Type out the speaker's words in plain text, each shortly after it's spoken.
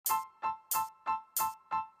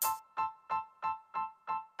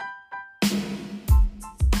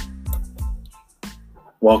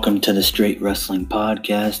Welcome to the Straight Wrestling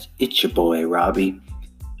Podcast. It's your boy, Robbie.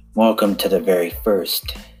 Welcome to the very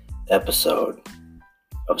first episode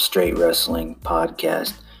of Straight Wrestling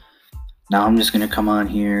Podcast. Now, I'm just going to come on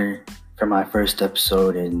here for my first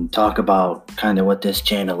episode and talk about kind of what this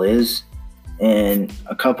channel is and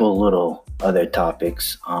a couple little other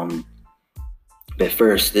topics. But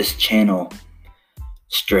first, this channel,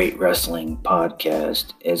 Straight Wrestling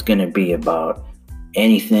Podcast, is going to be about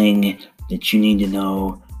anything that you need to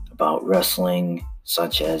know about wrestling,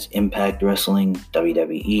 such as Impact Wrestling,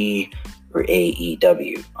 WWE, or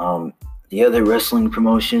AEW. The other wrestling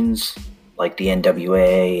promotions, like the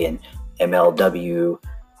NWA and MLW,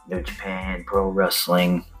 New Japan Pro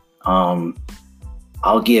Wrestling, I'll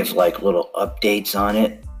give like little updates on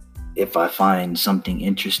it if I find something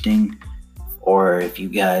interesting or if you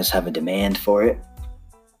guys have a demand for it.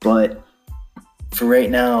 But for right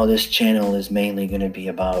now, this channel is mainly going to be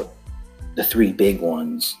about the three big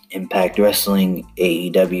ones: Impact Wrestling,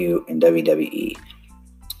 AEW, and WWE,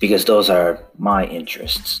 because those are my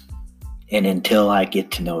interests. And until I get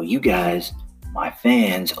to know you guys, my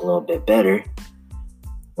fans, a little bit better,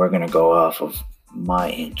 we're going to go off of my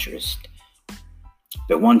interest.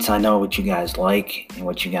 But once I know what you guys like and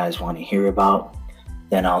what you guys want to hear about,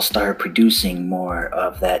 then I'll start producing more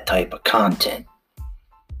of that type of content.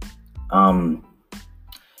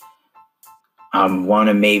 I want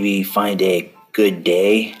to maybe find a good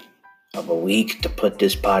day of a week to put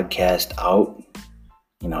this podcast out,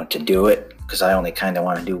 to do it, because I only kind of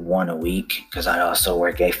want to do one a week because I also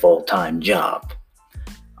work a full-time job.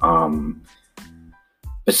 But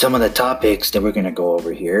some of the topics that we're going to go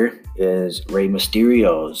over here is Rey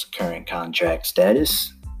Mysterio's current contract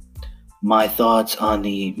status, my thoughts on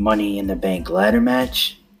the Money in the Bank ladder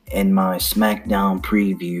match, and my SmackDown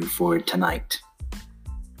preview for tonight.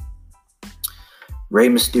 Rey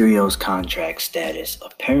Mysterio's contract status.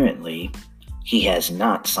 Apparently, he has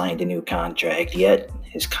not signed a new contract yet.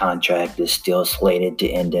 His contract is still slated to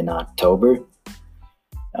end in October,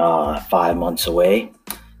 5 months away.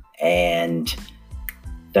 And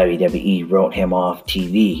WWE wrote him off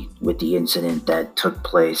TV with the incident that took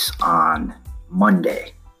place on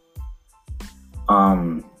Monday.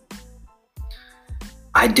 I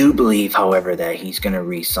do believe, however, that he's going to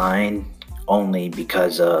re-sign only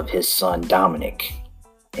because of his son Dominic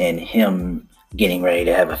and him getting ready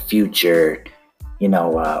to have a future,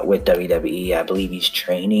 with WWE. I believe he's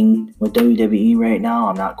training with WWE right now.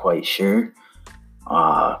 I'm not quite sure.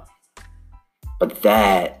 But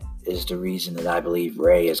that is the reason that I believe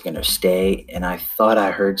Rey is going to stay. And I thought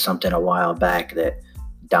I heard something a while back that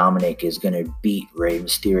Dominic is going to beat Rey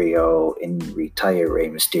Mysterio and retire Rey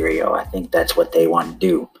Mysterio. I think that's what they want to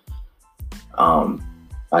do.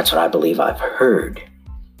 That's what I believe I've heard.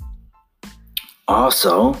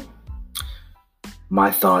 Also, my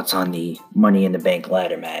thoughts on the Money in the Bank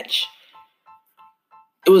ladder match.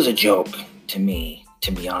 It was a joke to me,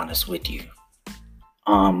 to be honest with you.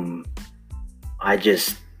 I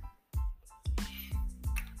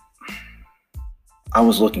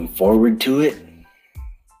was looking forward to it,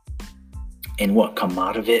 and what come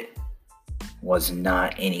out of it was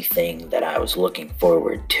not anything that I was looking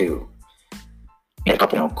forward to. Had a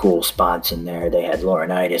couple cool spots in there. They had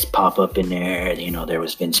Laurinaitis pop up in there. There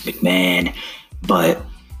was Vince McMahon. But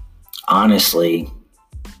honestly,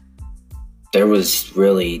 there was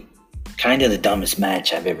really kind of the dumbest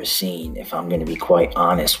match I've ever seen, if I'm going to be quite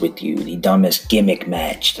honest with you. The dumbest gimmick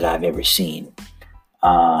match that I've ever seen.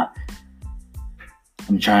 I'm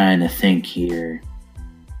trying to think here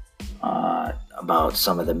about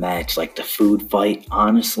some of the match, like the food fight.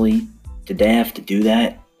 Honestly, did they have to do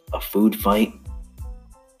that? A food fight?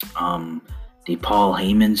 The Paul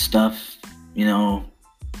Heyman stuff,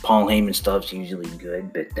 Paul Heyman stuff's usually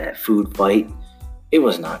good, but that food fight, it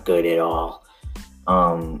was not good at all.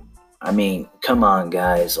 Come on,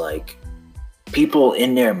 guys, like, people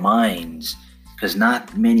in their minds, because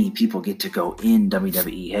not many people get to go in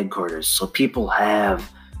WWE headquarters, so people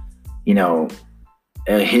have, a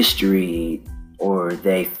history, or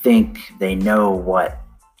they think they know what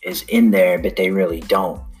is in there, but they really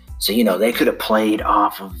don't. So, they could have played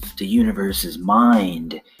off of the universe's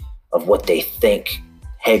mind of what they think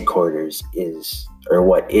headquarters is, or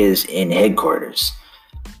what is in headquarters.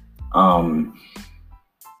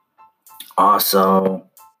 Also,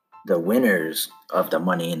 the winners of the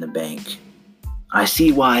Money in the Bank. I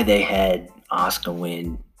see why they had Asuka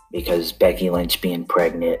win, because Becky Lynch being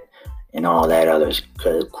pregnant and all that other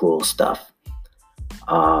cool stuff.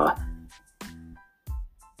 I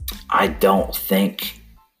don't think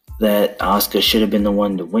that Asuka should have been the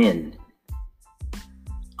one to win.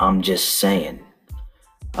 I'm just saying.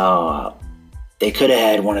 they could have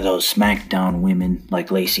had one of those SmackDown women, like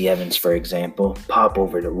Lacey Evans, for example, pop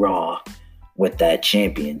over to Raw with that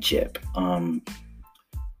championship.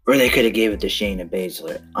 Or they could have gave it to Shayna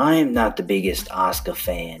Baszler. I am not the biggest Asuka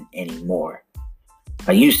fan anymore.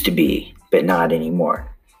 I used to be, but not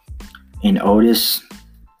anymore. And Otis,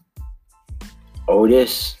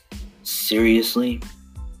 seriously,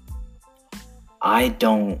 I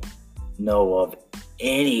don't know of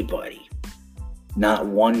anybody, not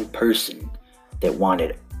one person, that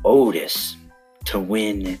wanted Otis to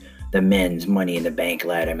win the men's Money in the Bank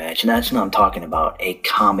ladder match. And that's what I'm talking about, a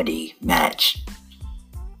comedy match.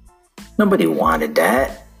 Nobody wanted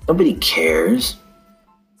that. Nobody cares.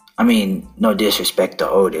 I mean, no disrespect to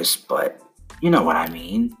Otis, but you know what I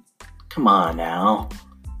mean. Come on now.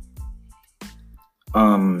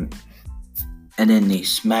 And in the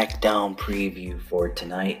SmackDown preview for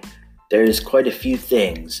tonight, there's quite a few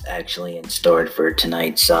things actually in store for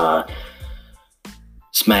tonight's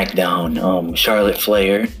SmackDown. Charlotte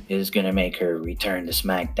Flair is going to make her return to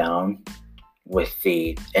SmackDown with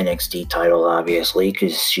the NXT title, obviously,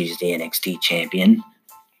 because she's the NXT champion.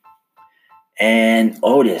 And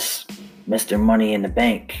Otis, Mr. Money in the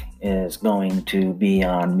Bank, is going to be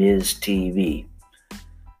on Miz TV.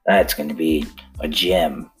 That's going to be a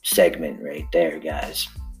gem segment right there, guys.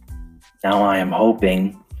 Now I am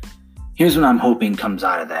hoping, here's what I'm hoping comes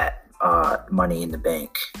out of that Money in the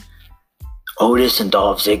Bank. Otis and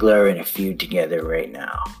Dolph Ziggler are in a feud together right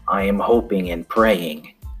now. I am hoping and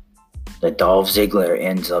praying that Dolph Ziggler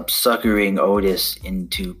ends up suckering Otis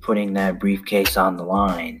into putting that briefcase on the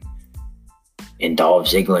line, and Dolph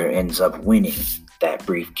Ziggler ends up winning that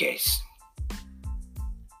briefcase.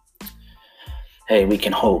 Hey, we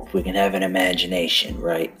can hope, we can have an imagination,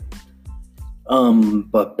 right?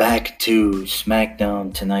 But back to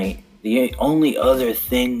SmackDown tonight. The only other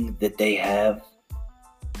thing that they have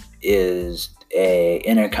is a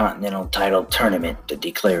Intercontinental title tournament to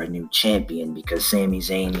declare a new champion, because Sami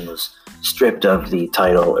Zayn was stripped of the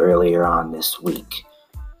title earlier on this week.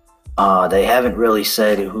 They haven't really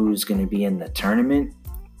said who's going to be in the tournament.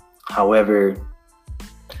 However,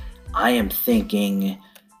 I am thinking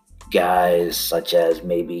guys such as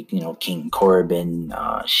maybe, King Corbin,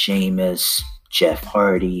 Sheamus, Jeff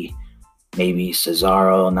Hardy, maybe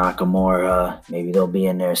Cesaro, Nakamura, maybe they'll be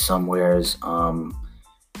in there somewheres.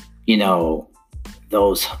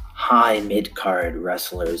 Those high mid-card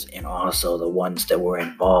wrestlers, and also the ones that were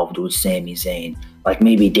involved with Sami Zayn, like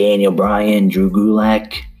maybe Daniel Bryan, Drew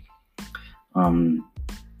Gulak.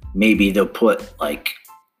 Maybe they'll put like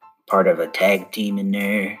part of a tag team in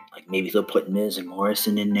there. Like maybe they'll put Miz and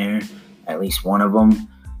Morrison in there, at least one of them.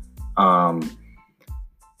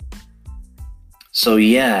 So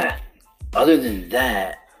yeah, other than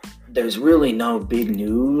that, there's really no big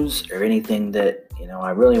news or anything that,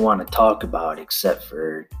 I really want to talk about except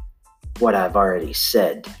for what I've already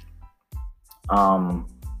said. So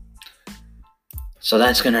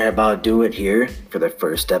that's going to about do it here for the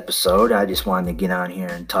first episode. I just wanted to get on here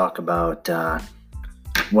and talk about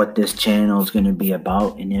what this channel is going to be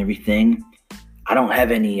about and everything. I don't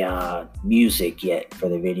have any music yet for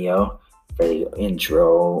the video, for the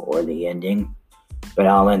intro or the ending, but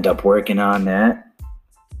I'll end up working on that.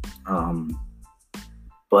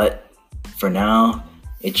 But for now,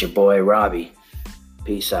 it's your boy Robbie.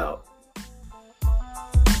 Peace out.